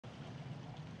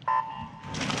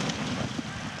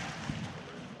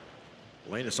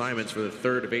Lane assignments for the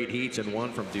third of 8 heats, and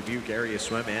 1 from Dubuque Area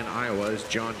Swim and Iowa's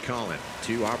John Collin.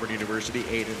 2 Auburn University,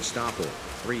 Aiden Stoppel.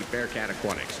 3 Bearcat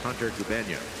Aquatics, Hunter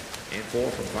Gubenya. And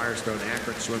 4 from Firestone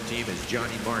Akron Swim Team is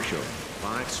Johnny Marshall.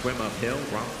 5 Swim Uphill,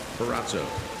 Ralph Perazzo.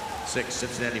 6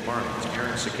 Cincinnati Marlins,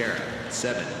 Aaron Sequeira.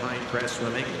 7 Pinecrest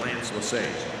Swimming, Lance Lesage.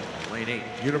 Lane 8,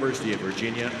 University of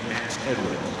Virginia, Max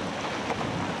Edwards.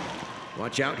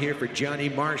 Watch out here for Johnny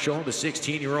Marshall, the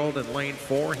 16-year-old in lane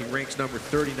 4. He ranks number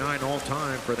 39 all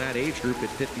time for that age group at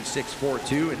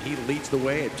 56.42, and he leads the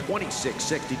way at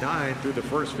 26.69 through the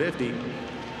first 50.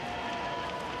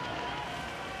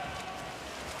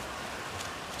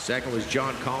 Second was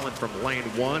John Collin from lane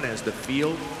 1, as the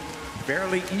field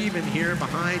fairly even here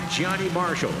behind Johnny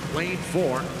Marshall. Lane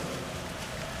 4.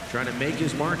 Trying to make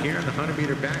his mark here in the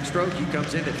 100-meter backstroke. He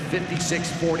comes in at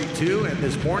 56.42, and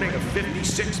this morning a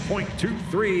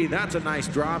 56.23. That's a nice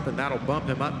drop, and that'll bump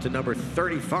him up to number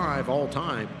 35 all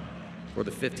time for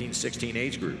the 15-16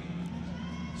 age group.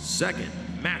 Second,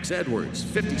 Max Edwards,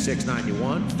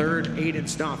 56.91. Third, Aiden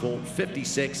Stoffel,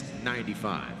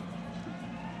 56.95.